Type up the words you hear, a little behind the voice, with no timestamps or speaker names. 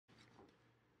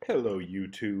Hello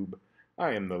YouTube,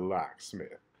 I am the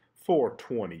Locksmith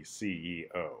 420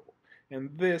 CEO, and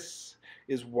this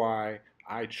is why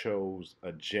I chose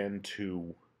a Gen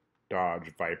 2 Dodge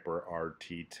Viper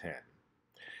RT10.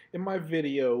 In my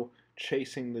video,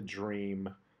 Chasing the Dream,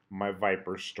 my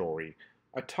Viper story,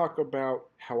 I talk about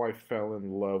how I fell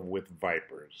in love with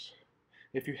Vipers.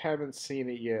 If you haven't seen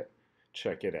it yet,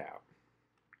 check it out.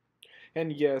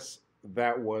 And yes,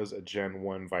 that was a Gen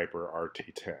 1 Viper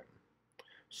RT10.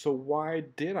 So why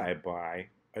did I buy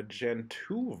a Gen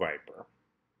 2 Viper?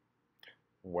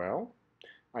 Well,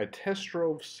 I test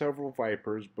drove several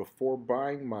Vipers before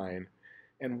buying mine,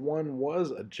 and one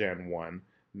was a Gen 1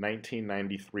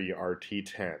 1993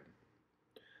 RT10.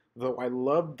 Though I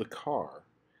loved the car,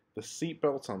 the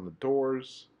seatbelts on the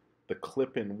doors, the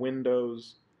clip-in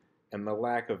windows, and the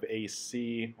lack of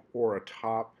AC or a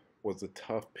top was a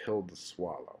tough pill to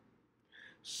swallow.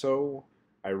 So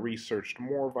I researched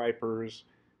more Vipers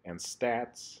and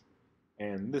stats,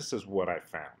 and this is what I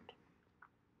found.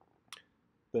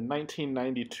 The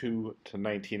 1992 to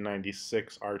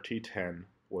 1996 RT10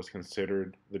 was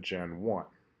considered the Gen 1. It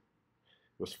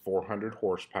was 400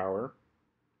 horsepower.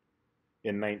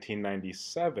 In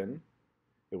 1997,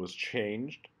 it was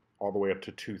changed all the way up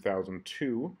to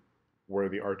 2002, where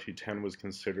the RT10 was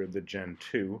considered the Gen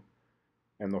 2,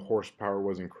 and the horsepower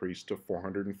was increased to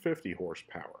 450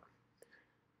 horsepower.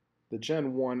 The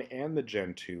Gen 1 and the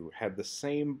Gen 2 had the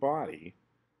same body,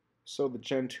 so the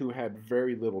Gen 2 had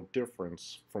very little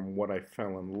difference from what I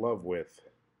fell in love with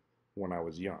when I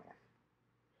was young.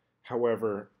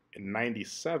 However, in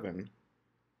 '97,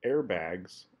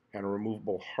 airbags and a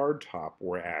removable hardtop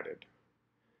were added,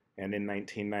 and in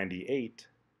 1998,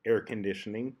 air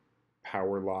conditioning,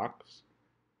 power locks,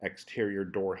 exterior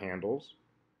door handles,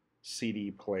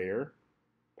 CD player,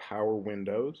 power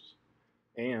windows,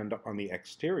 and on the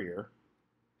exterior,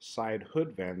 side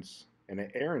hood vents and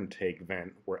an air intake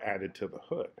vent were added to the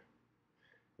hood.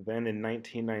 Then in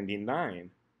 1999,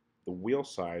 the wheel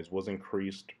size was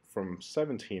increased from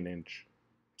 17-inch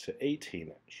to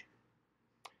 18-inch.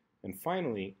 And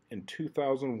finally, in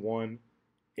 2001,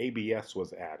 ABS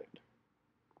was added.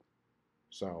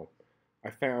 So I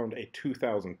found a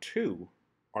 2002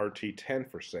 RT10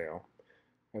 for sale,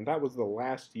 and that was the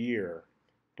last year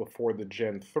before the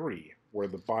Gen 3, where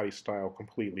the body style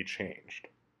completely changed.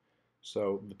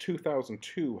 So the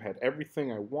 2002 had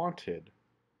everything I wanted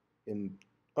in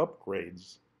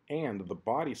upgrades and the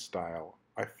body style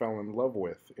I fell in love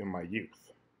with in my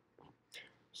youth.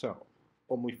 So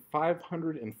only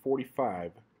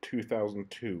 545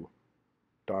 2002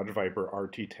 Dodge Viper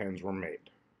RT10s were made.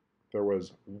 There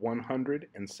was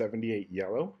 178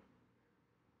 yellow,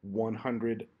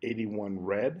 181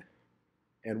 red,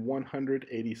 and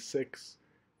 186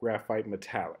 graphite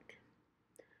metallic.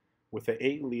 With an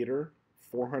 8-liter,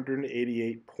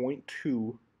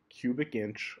 488.2 cubic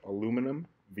inch aluminum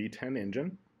V10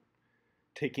 engine,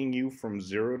 taking you from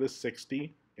 0 to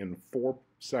 60 in 4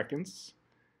 seconds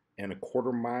and a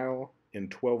quarter mile in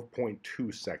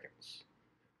 12.2 seconds.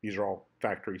 These are all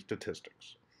factory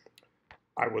statistics.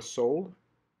 I was sold,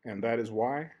 and that is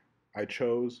why I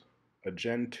chose a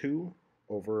Gen 2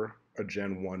 over a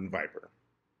Gen 1 Viper.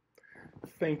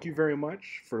 Thank you very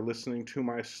much for listening to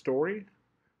my story.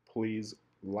 Please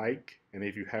like, and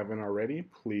if you haven't already,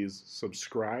 please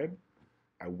subscribe.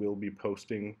 I will be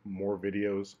posting more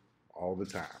videos all the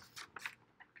time.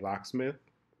 Locksmith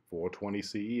 420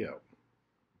 CEO.